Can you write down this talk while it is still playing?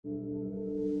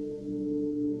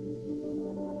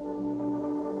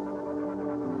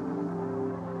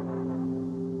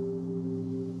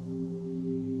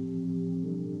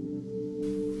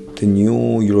The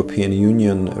new European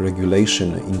Union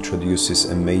regulation introduces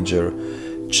a major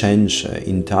change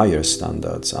in tire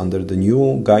standards. Under the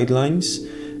new guidelines,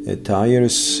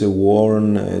 tires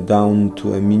worn down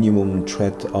to a minimum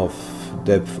tread of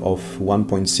depth of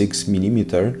 1.6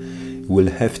 millimeter will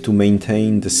have to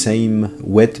maintain the same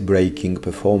wet braking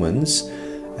performance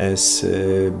as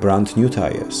brand new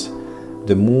tires.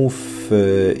 The move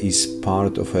is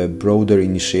part of a broader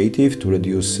initiative to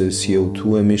reduce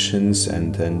CO2 emissions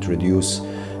and reduce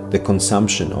the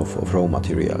consumption of raw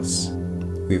materials.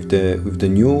 With the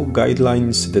new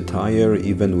guidelines, the tire,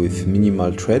 even with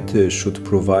minimal tread, should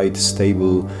provide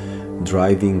stable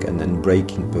driving and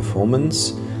braking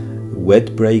performance.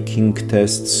 Wet braking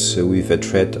tests with a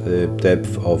tread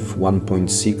depth of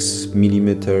 1.6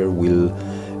 millimeter will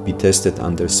be tested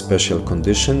under special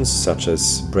conditions, such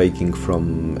as braking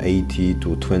from 80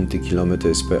 to 20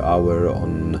 kilometers per hour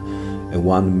on a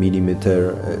 1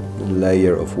 millimeter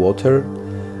layer of water.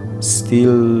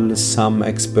 Still, some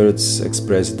experts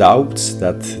express doubts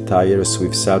that tires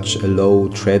with such a low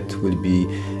tread will be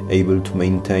able to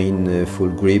maintain full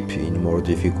grip in more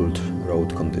difficult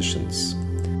road conditions.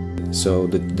 So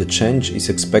the change is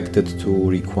expected to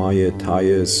require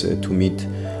tires to meet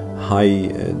high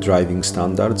driving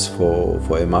standards for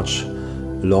a much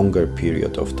longer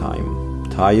period of time.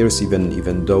 Tires,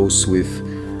 even those with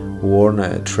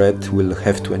worn tread, will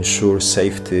have to ensure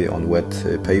safety on wet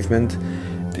pavement.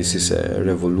 This is a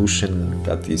revolution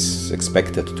that is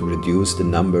expected to reduce the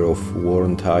number of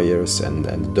worn tires and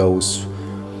those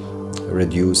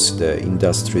reduce the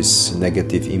industry's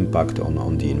negative impact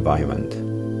on the environment.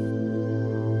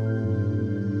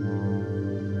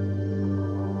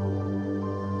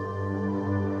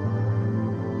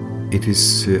 It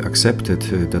is accepted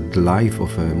that the life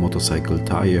of a motorcycle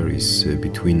tire is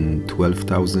between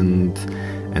 12,000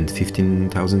 and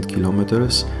 15,000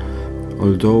 kilometers,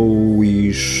 although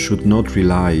we should not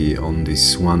rely on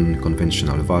this one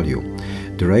conventional value.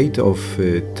 The rate of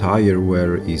tire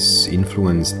wear is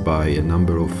influenced by a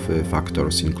number of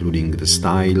factors, including the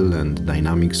style and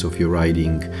dynamics of your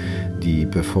riding, the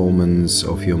performance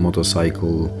of your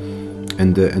motorcycle,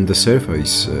 and the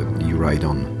surface you ride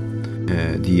on.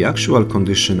 The actual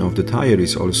condition of the tire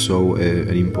is also an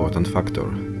important factor.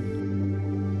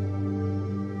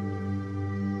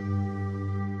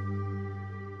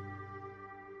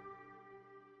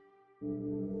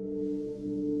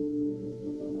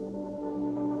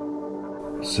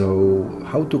 So,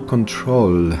 how to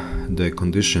control the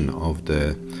condition of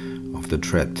the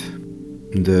tread?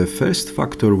 The first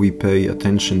factor we pay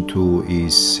attention to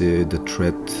is the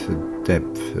tread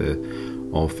depth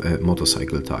of a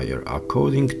motorcycle tire.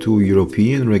 According to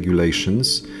European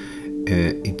regulations,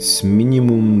 its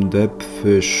minimum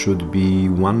depth should be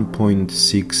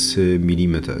 1.6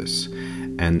 millimeters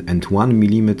and 1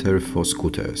 millimeter for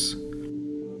scooters.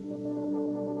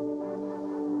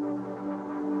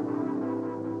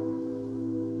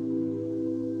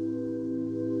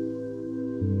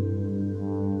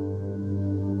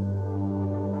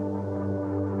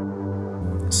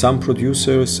 Some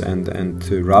producers and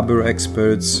rubber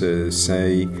experts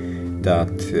say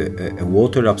that a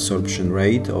water absorption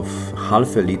rate of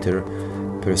half a liter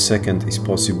per second is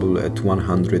possible at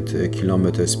 100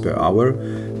 kilometers per hour,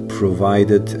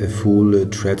 provided a full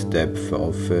tread depth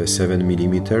of 7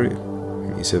 millimeter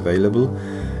is available,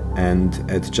 and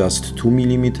at just 2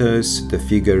 millimeters the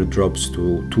figure drops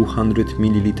to 200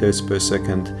 milliliters per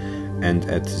second, and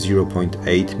at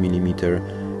 0.8 millimeter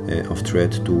of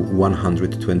tread to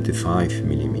 125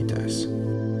 millimeters.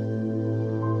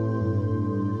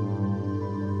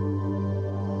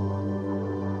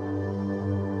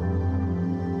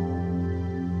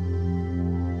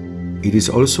 It is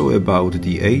also about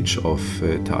the age of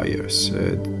tires.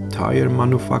 Tire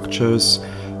manufacturers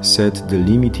set the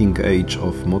limiting age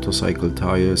of motorcycle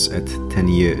tires at 10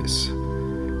 years.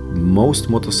 Most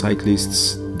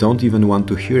motorcyclists don't even want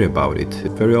to hear about it,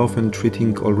 very often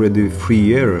treating already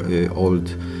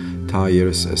 3-year-old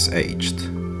tires as aged.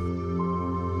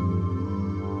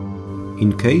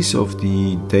 In case of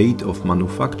the date of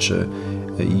manufacture,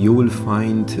 you will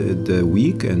find the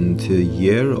week and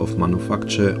year of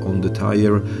manufacture on the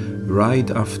tire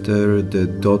right after the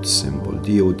DOT symbol,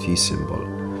 DOT symbol.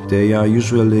 They are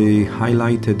usually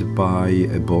highlighted by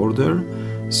a border,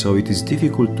 so it is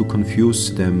difficult to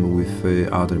confuse them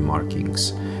with other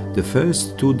markings. The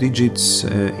first 2 digits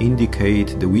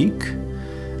indicate the week,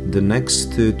 the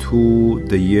next 2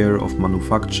 the year of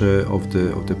manufacture of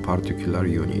the particular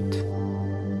unit.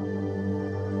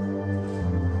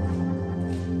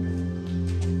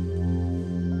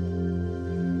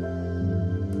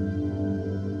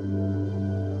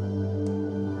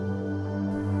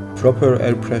 Proper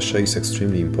air pressure is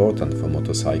extremely important for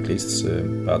motorcyclists,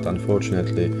 but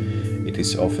unfortunately it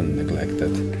is often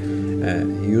neglected.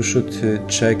 You should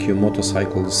check your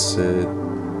motorcycle's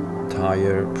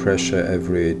tire pressure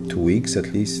every 2 weeks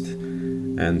at least,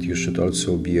 and you should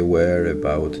also be aware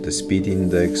about the speed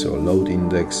index or load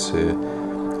index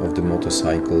of the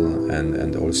motorcycle,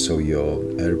 and also your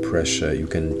air pressure. You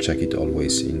can check it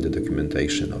always in the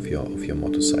documentation of your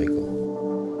motorcycle.